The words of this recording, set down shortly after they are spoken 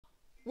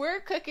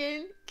We're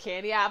cooking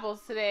candy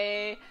apples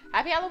today.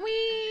 Happy Halloween!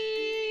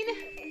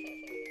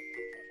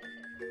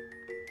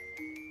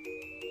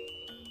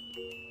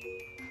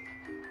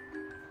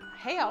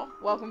 Hey y'all,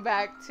 welcome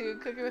back to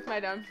Cooking with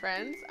My Dumb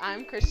Friends.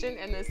 I'm Christian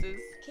and this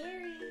is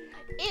Carrie.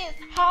 It's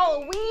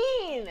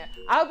Halloween!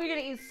 I hope you're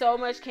gonna eat so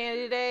much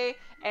candy today.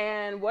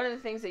 And one of the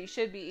things that you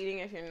should be eating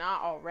if you're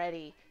not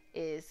already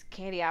is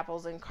candy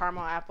apples and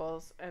caramel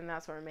apples. And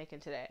that's what we're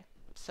making today.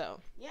 So,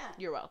 Yeah.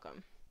 You're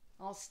welcome.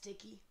 All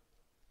sticky.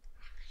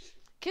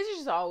 Kids are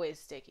just always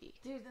sticky.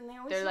 Dude, then they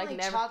always feel like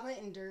never... chocolate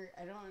and dirt.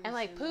 I don't understand. And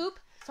like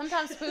poop.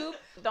 Sometimes poop.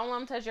 Don't let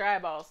them touch your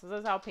eyeballs.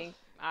 That's how pink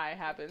eye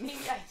happens.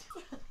 Pink eye.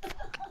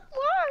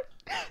 What?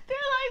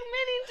 They're like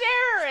mini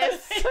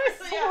terrorists.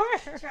 I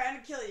swear. Trying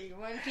to kill you.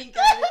 One pink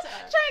eye at a time.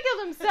 Trying to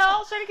kill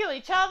themselves. Trying to kill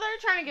each other.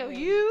 Trying to kill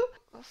you.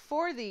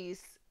 For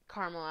these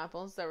caramel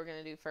apples that we're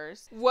going to do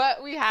first,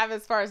 what we have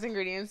as far as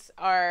ingredients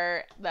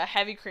are the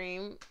heavy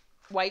cream,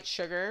 white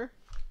sugar.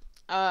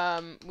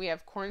 We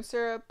have corn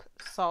syrup,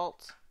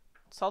 salt,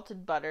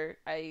 salted butter.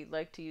 I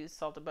like to use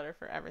salted butter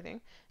for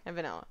everything. And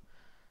vanilla.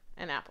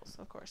 And apples,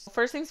 of course.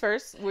 First things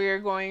first, we're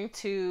going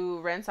to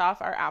rinse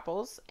off our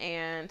apples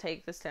and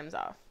take the stems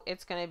off.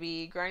 It's going to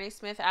be Granny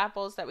Smith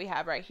apples that we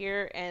have right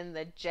here and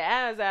the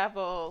Jazz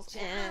apples. So,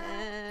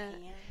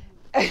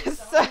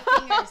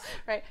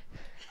 right.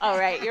 Oh,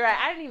 right. You're right.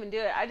 I didn't even do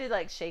it. I did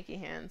like shaky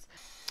hands.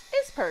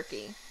 It's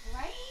perky.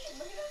 Right?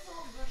 Look at this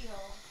little booty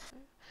hole.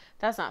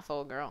 That's not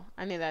full, girl.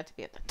 I need that to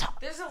be at the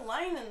top. There's a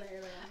line in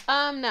there,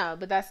 though. No,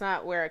 but that's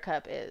not where a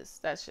cup is.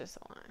 That's just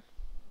a line.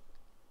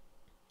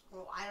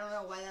 Well, I don't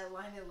know why that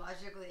line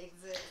illogically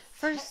exists.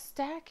 For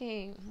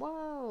stacking.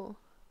 Whoa.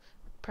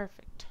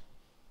 Perfect.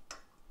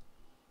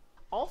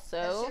 Also.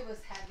 That shit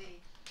was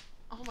heavy.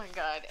 Oh my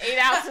god. 8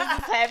 ounces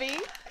is heavy?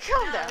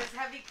 Calm down. It's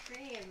heavy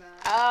cream.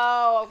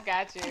 Oh,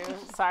 got you.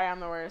 Sorry, I'm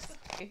the worst.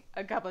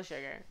 A cup of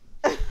sugar.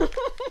 I'd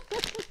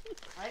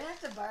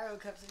have to borrow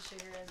cups of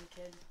sugar as a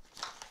kid.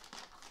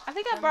 I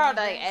think I borrowed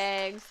like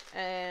eggs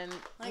and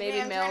like, maybe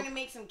hey, I'm milk. trying to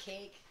make some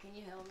cake. Can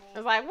you help me? I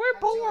was like, we're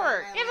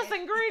poor. Give us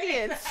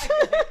ingredients.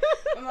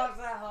 I'm not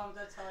at home.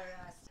 Don't tell her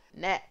that.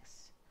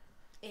 Next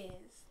is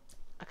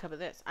a cup of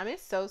this. I mean,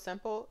 it's so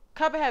simple.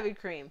 Cup of heavy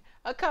cream.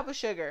 A cup of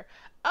sugar.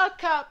 A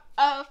cup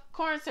of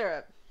corn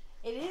syrup.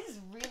 It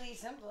is really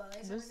simple. At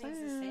least everything's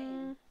the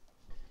same.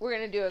 We're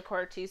going to do a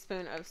 1/4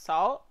 teaspoon of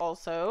salt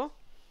also.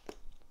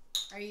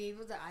 Are you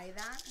able to eye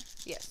that?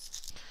 Yes.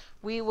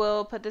 We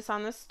will put this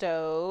on the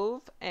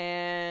stove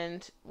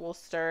and we'll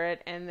stir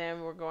it, and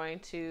then we're going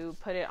to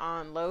put it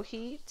on low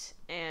heat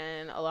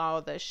and allow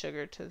the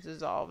sugar to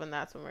dissolve, and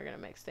that's when we're going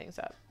to mix things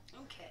up.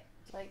 Okay.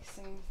 Like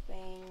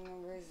something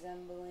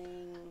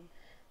resembling...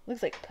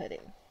 Looks like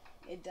pudding.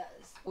 It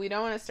does. We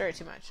don't want to stir it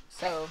too much,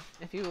 so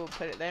if you will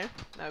put it there,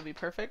 that would be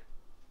perfect.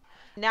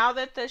 Now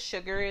that the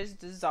sugar is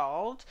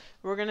dissolved,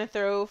 we're going to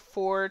throw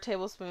 4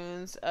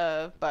 tablespoons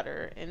of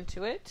butter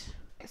into it.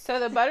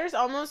 So the butter's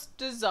almost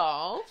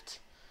dissolved.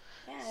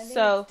 Yeah, I think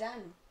it's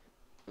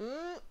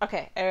done.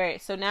 Okay, alright.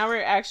 So now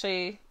we're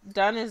actually...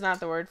 Done is not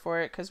the word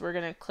for it because we're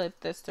going to clip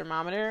this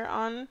thermometer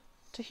on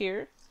to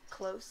here.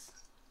 Close.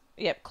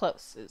 Yep,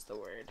 close is the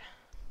word.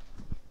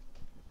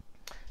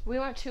 We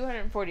want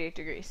 248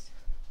 degrees.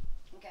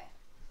 Okay.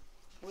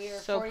 We are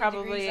so 40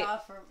 probably degrees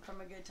off from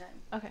a good time.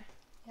 Okay.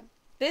 Yep.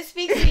 This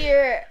speaks to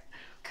your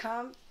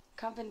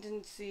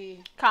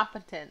competency.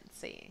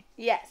 Competency.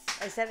 Yes,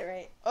 I said it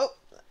right. Oh.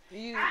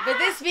 But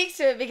this speaks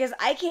to it because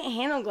I can't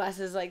handle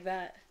glasses like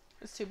that.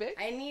 It's too big?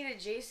 I need a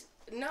Jason.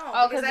 No.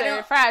 Oh, because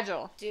they're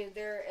fragile. Dude,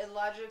 they're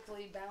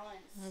illogically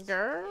balanced.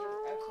 Girl.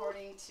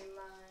 According to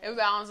my...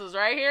 Imbalances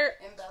right here.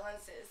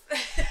 Imbalances.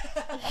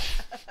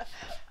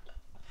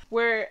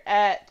 We're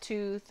at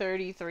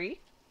 233.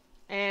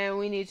 And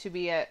we need to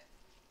be at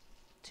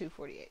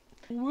 248.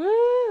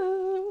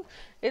 Woo!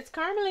 It's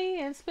caramely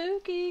and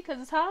spooky because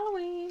it's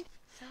Halloween.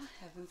 That's how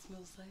heaven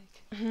smells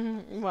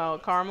like. Well,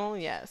 caramel,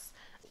 yes.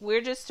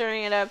 We're just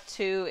stirring it up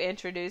to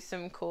introduce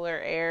some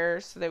cooler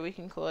air so that we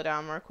can cool it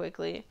down more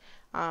quickly.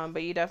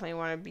 But you definitely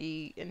want to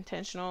be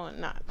intentional and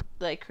not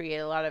like create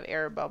a lot of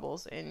air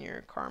bubbles in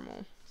your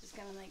caramel. Just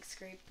gonna like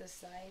scrape the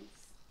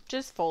sides.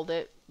 Just fold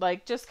it.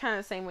 Like just kind of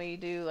the same way you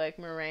do like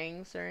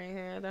meringues or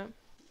anything like that.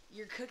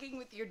 You're cooking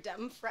with your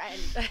dumb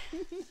friend.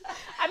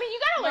 I mean,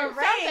 you gotta learn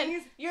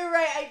something. You're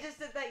right. I just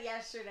did that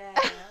yesterday.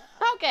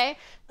 Okay.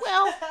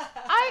 Well,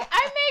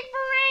 I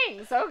make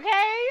meringues.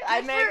 Okay.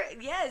 I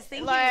make yes.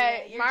 Thank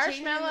like you.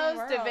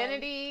 Marshmallows,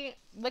 divinity.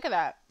 Look at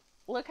that.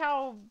 Look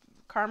how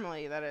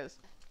caramely that is.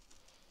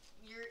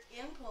 Your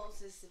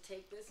impulse is to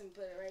take this and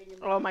put it right in your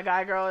mouth. Oh my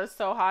god, girl, it's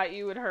so hot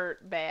you would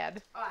hurt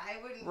bad. Oh,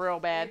 I wouldn't. Real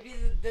bad. It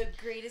would be the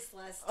greatest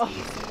last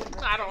taste.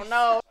 I don't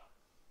know.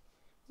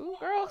 Ooh,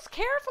 girls,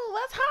 careful.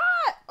 That's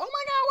hot. Oh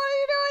my god, what are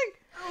you doing?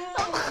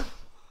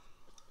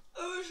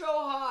 It was so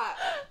hot.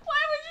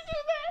 Why would you do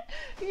that?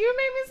 You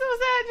made me so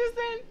sad just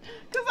then.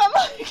 Because I'm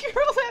like,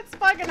 girl, that's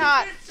fucking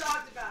hot. We just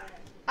talked about it.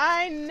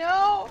 I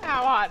know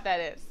how hot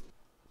that is.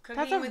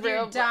 Cooking with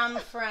your dumb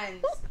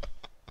friends.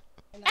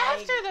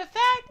 After the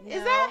fact?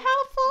 Is that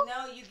helpful?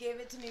 No, you gave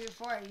it to me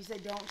before. You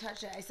said don't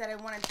touch it. I said I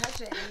want to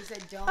touch it, and you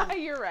said don't.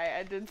 You're right.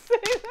 I did say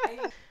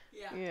that.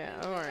 Yeah,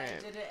 all right.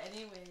 I did it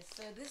anyways.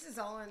 So this is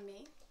all on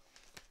me.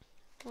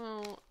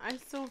 Well, I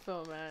still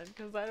feel bad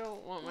because I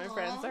don't want my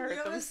friends to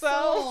hurt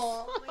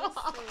themselves.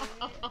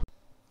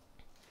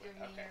 Give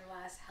me your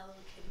last Hello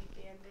Kitty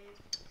Band-Aid.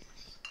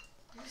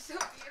 You're so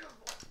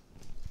beautiful.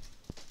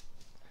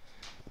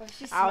 Oh,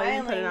 she's I'll smiling,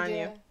 even put it on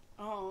you.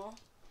 Oh.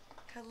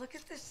 God, look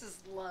at this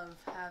just love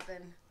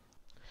happen.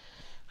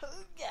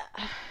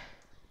 Yeah.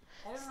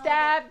 Stab.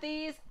 Stab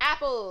these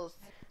apples.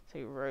 So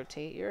you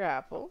rotate your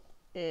apple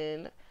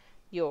in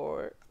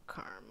your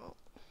caramel.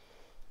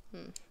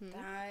 Mm-hmm.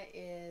 That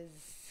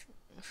is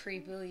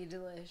creepily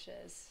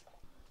delicious.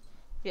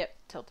 Yep,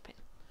 tilt the pan.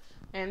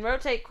 And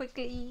rotate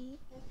quickly.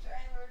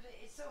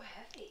 It's so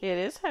heavy. It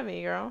is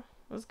heavy, girl.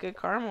 It was good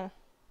caramel.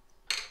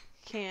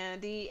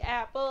 Candy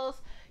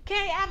apples.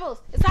 Candy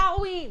apples. It's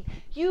Halloween.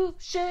 You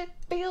should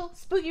feel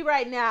spooky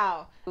right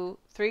now.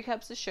 3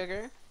 cups of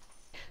sugar.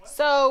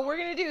 So we're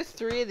going to do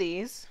 3 of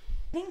these.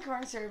 I think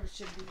corn syrup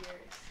should be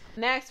yours.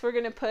 Next, we're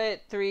going to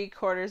put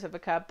 3/4 of a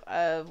cup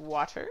of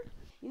water.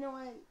 You know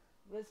what?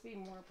 Let's be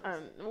more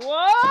precise.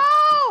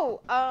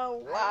 Whoa! Whoa! I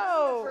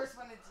was the first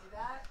one to do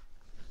that.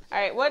 All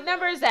right, what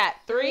number is that?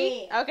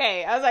 3?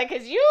 Okay, I was like,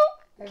 because you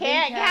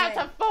can't count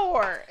to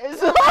 4.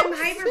 I'm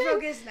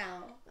hyper-focused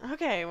now.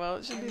 Okay, well,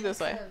 it should be this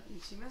way.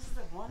 She messes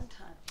up one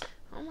time.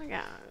 Oh my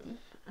god.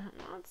 I'm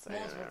not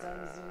saying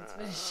It's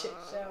been a shit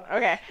show.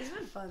 Okay. It's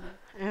been fun.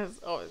 It's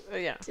always,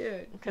 yeah.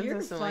 Dude, Consistently. you're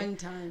a fun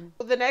time.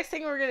 The next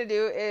thing we're going to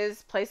do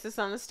is place this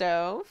on the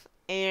stove.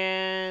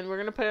 And we're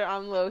going to put it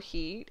on low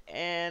heat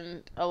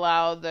and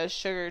allow the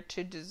sugar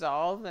to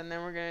dissolve. And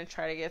then we're going to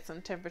try to get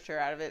some temperature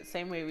out of it.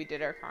 Same way we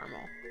did our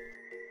caramel.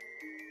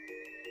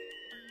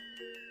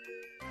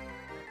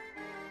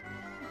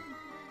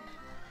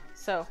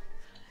 So,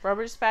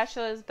 rubber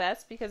spatula is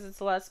best because it's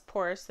less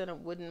porous than a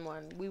wooden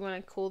one. We want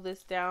to cool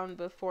this down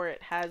before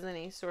it has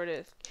any sort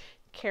of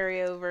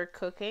carryover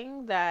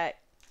cooking that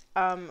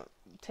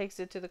takes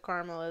it to the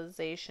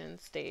caramelization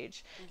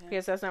stage. Okay.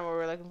 Because that's not what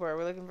we're looking for.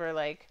 We're looking for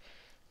like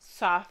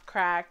soft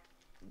crack,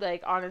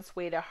 like on its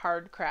way to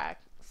hard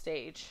crack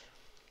stage.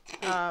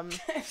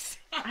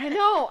 I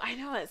know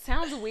it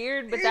sounds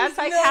weird, but that's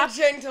like no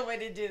gentle way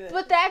to do this.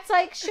 But that's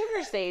like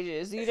sugar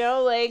stages, you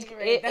know, like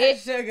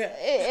sugar.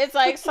 It's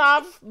like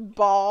soft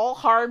ball,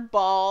 hard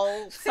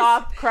ball,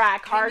 soft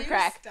crack, hard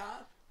crack.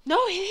 Stop? No,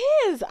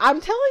 it is.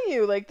 I'm telling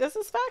you, like this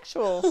is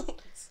factual.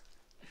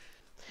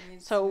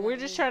 So we're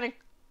just trying to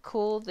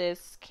cool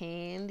this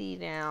candy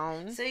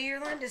down. So you're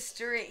allowed to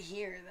stir it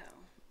here,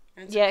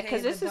 though. It's yeah,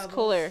 because this is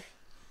cooler.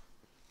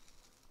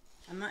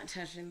 I'm not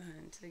touching that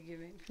until you give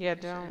me. Yeah,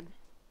 don't.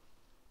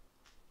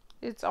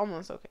 It's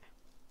almost okay.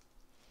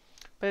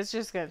 But it's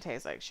just going to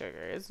taste like sugar.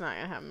 It's not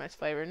going to have much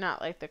flavor. Not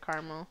like the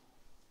caramel.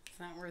 It's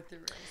not worth the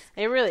risk.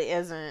 It really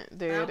isn't,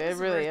 dude. It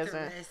really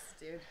isn't. The risk,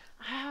 dude.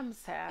 I'm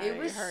sad. It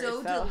was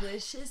so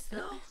delicious,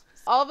 though.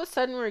 All of a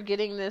sudden, we're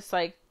getting this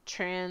like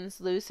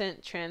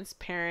translucent,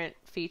 transparent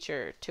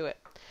feature to it.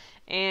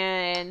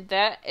 And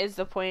that is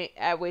the point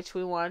at which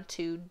we want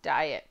to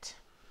dye it.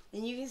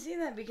 And you can see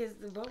that because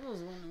the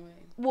bubbles went away.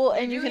 Well,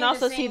 and you can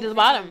also see the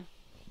bottom.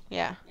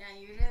 Yeah. Yeah,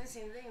 you're doing the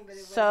same thing, but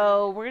it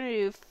so we're going to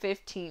do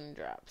 15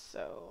 drops,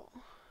 so.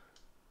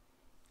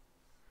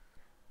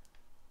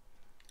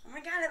 Oh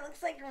my god, it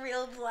looks like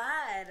real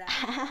blood.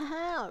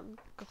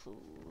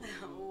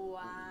 Oh,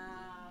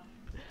 wow.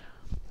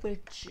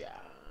 Good job.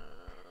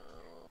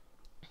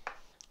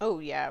 Oh,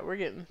 yeah, we're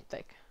getting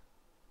thick.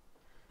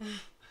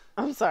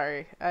 I'm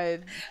sorry. I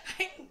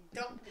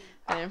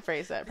didn't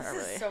phrase that properly.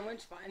 This is so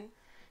much fun.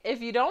 If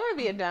you don't want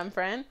to be a dumb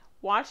friend,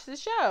 watch the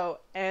show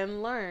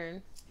and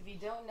learn. If you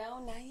don't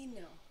know, now you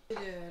know.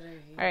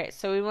 Alright,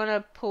 so we want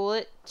to pull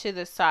it to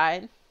the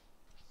side.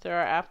 Throw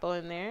our apple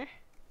in there.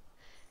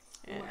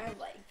 And I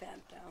like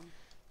that, though.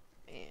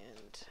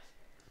 And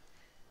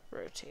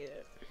rotate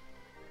it.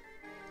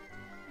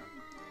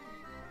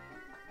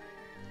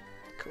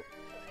 Cool.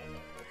 I don't know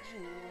if you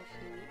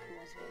need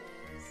multiple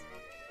ways.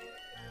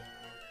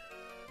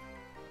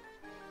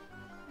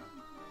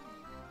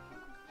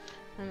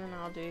 And then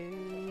I'll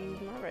do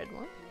my red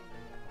one.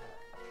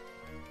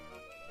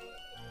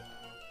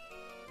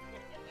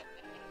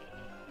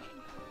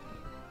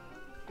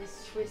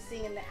 It's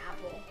twisting in the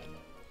apple.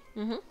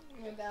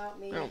 Mm-hmm. Without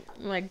me. Oh,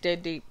 like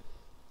dead deep.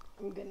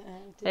 I'm gonna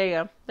have to. There you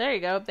go. There you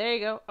go. There you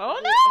go. Oh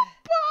no!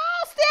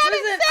 Oh, stab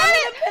it! I'm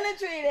gonna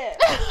penetrate it.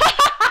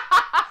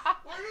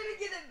 We're gonna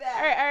get it back.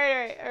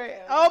 All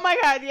right. Oh my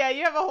god, yeah,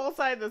 you have a whole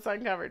side that's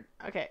uncovered.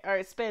 Okay, all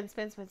right, spin.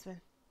 Ooh,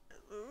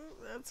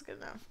 that's good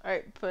enough. All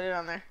right, put it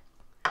on there.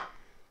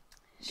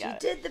 She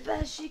did the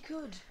best she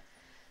could.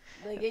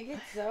 Like, it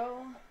gets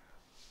so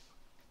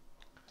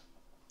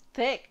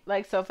thick,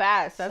 like so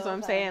fast. That's so what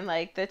I'm saying.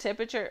 Like the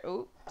temperature.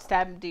 Ooh,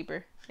 stab him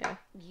deeper. Yeah.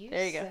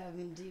 There you go. Stab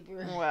him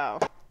deeper. Wow.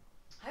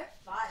 High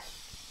five.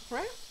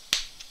 Right?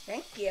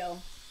 Thank you.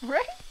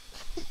 Right?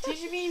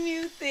 Teaching me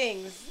new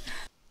things.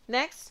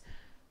 Next,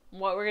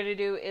 what we're gonna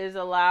do is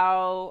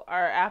allow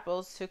our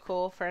apples to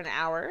cool for an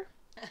hour.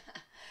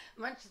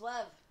 Much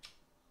love.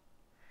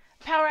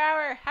 Power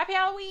hour. Happy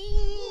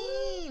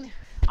Halloween.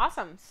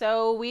 Awesome.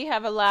 So we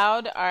have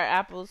allowed our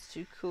apples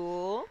to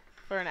cool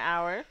for an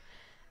hour.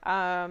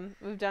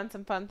 We've done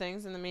some fun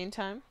things in the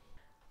meantime.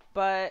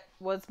 But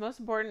what's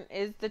most important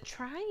is the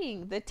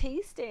trying, the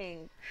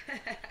tasting.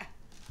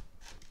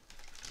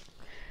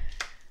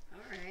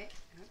 All right.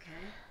 Okay.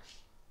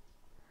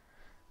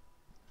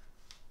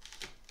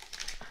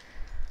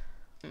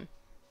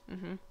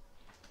 Mm-hmm.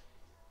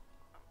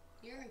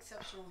 You're an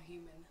exceptional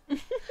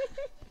human.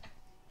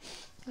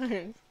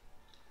 Mm-hmm.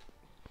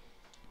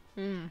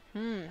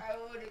 I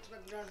would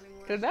expect nothing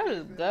less. Cause that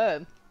is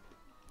good.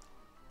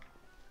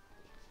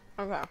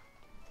 Okay.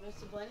 It's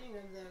the blending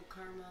of the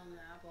caramel and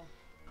the apple.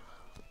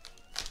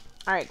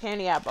 All right,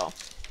 candy apple.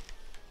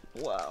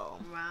 Whoa.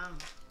 Wow.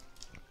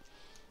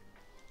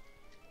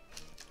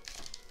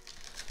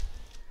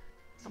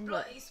 It's I'm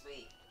really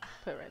sweet.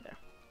 Put it right there.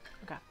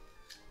 Okay.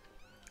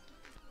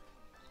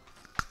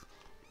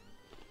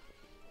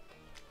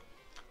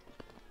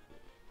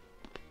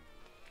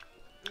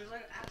 There's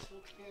like actual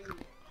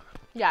candy.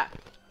 Yeah.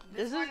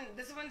 This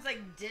one's like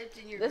dipped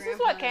in your. This is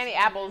what candy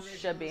apples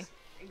originals. should be.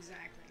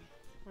 Exactly.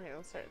 Okay,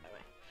 let's start it that way.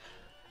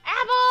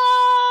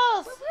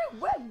 Apples! Woo,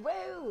 woo,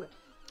 woo.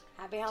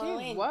 Happy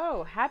Halloween. Dude,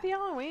 whoa, happy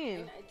Halloween.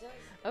 And it does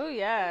Oh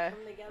yeah.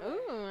 come together.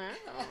 Ooh.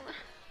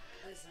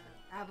 Listen,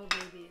 apple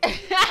babies.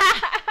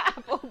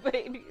 Apple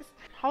babies.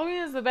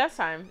 Halloween is the best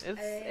time.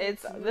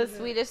 It's the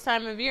sweetest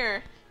time of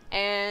year,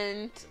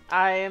 and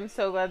I am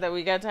so glad that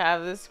we got to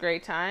have this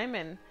great time.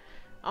 And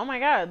oh my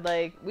god,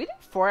 like we did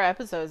 4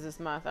 episodes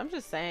this month. I'm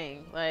just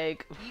saying,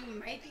 like You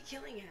might be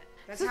killing it.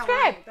 That's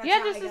subscribe. How I, Yeah,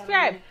 how just I got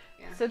subscribe. on it.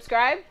 Yeah.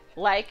 Subscribe,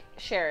 like,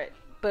 share it.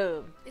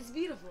 Boom. It's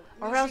beautiful.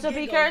 Or else you'll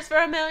be cursed for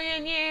a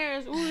million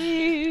years.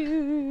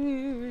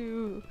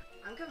 Ooh.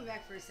 I'm coming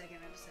back for a second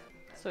episode.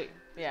 Sweet.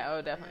 Yeah,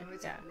 oh definitely.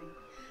 What's Yeah. happening?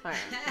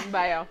 Alright.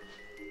 Bye y'all.